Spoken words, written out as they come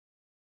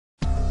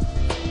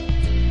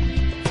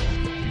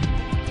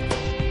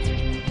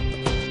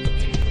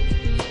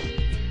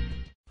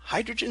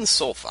Hydrogen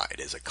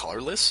sulfide is a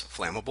colorless,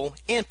 flammable,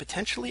 and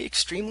potentially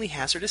extremely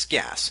hazardous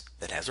gas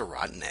that has a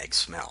rotten egg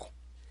smell.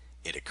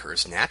 It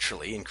occurs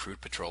naturally in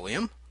crude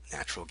petroleum,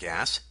 natural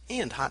gas,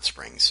 and hot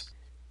springs.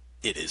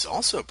 It is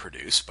also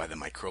produced by the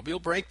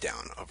microbial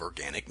breakdown of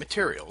organic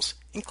materials,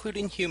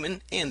 including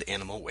human and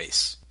animal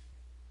wastes.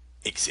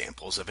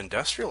 Examples of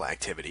industrial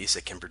activities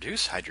that can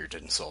produce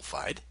hydrogen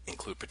sulfide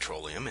include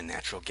petroleum and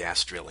natural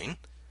gas drilling,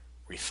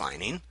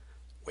 refining,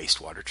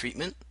 wastewater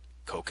treatment,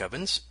 coke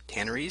ovens,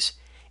 tanneries,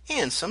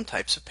 and some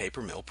types of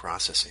paper mill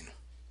processing.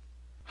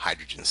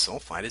 Hydrogen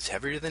sulfide is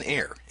heavier than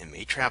air and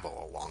may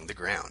travel along the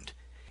ground.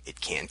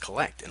 It can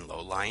collect in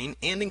low-lying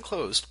and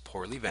enclosed,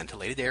 poorly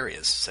ventilated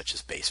areas such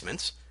as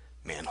basements,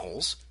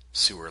 manholes,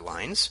 sewer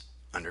lines,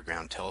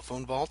 underground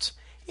telephone vaults,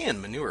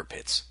 and manure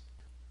pits.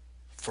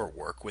 For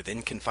work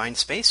within confined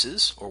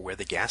spaces or where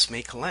the gas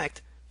may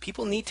collect,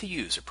 people need to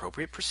use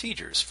appropriate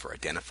procedures for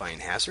identifying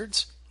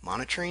hazards,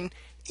 monitoring,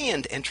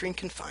 and entering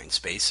confined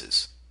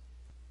spaces.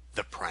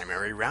 The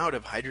primary route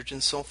of hydrogen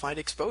sulfide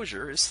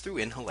exposure is through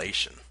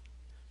inhalation.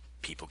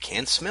 People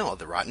can smell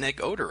the rotten egg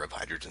odor of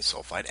hydrogen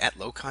sulfide at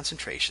low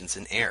concentrations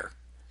in air.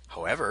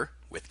 However,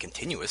 with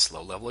continuous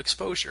low-level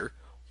exposure,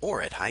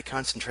 or at high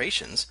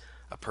concentrations,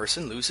 a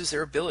person loses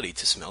their ability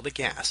to smell the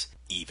gas,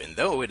 even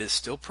though it is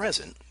still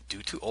present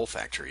due to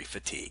olfactory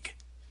fatigue.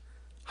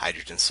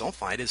 Hydrogen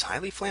sulfide is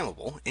highly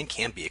flammable and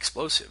can be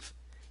explosive.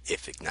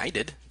 If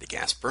ignited, the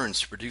gas burns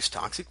to produce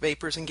toxic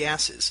vapors and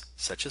gases,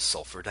 such as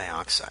sulfur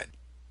dioxide.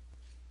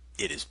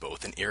 It is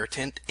both an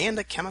irritant and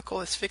a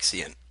chemical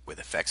asphyxiant, with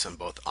effects on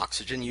both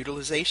oxygen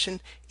utilization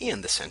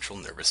and the central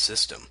nervous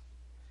system.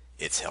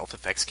 Its health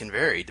effects can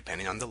vary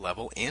depending on the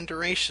level and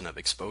duration of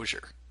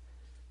exposure.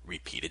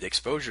 Repeated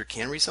exposure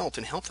can result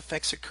in health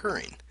effects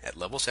occurring at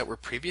levels that were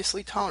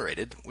previously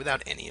tolerated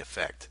without any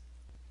effect.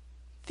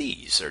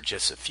 These are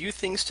just a few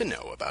things to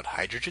know about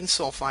hydrogen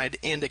sulfide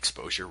and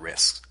exposure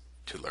risks.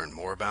 To learn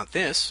more about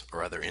this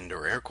or other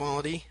indoor air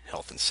quality,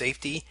 health and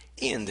safety,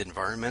 and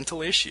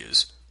environmental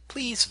issues,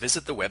 please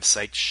visit the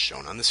website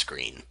shown on the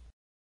screen.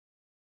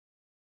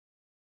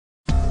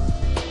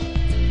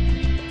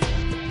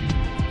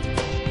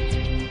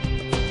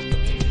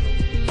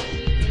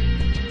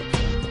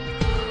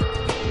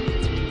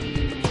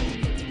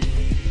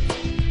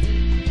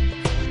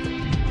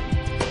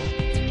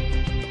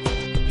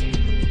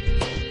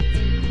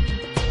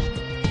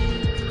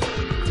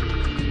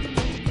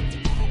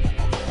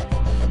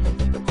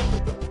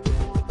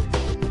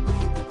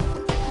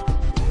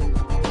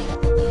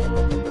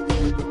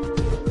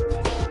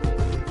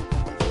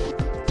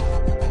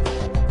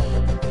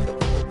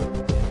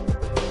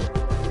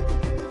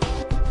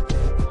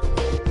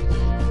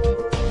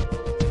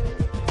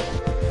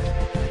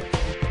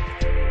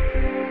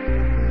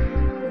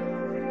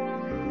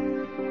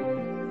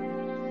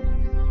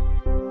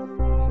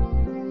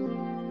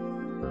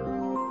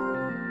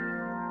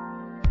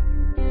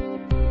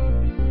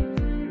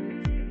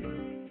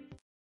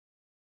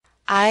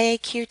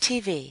 IAQ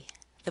TV,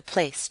 the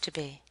place to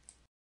be.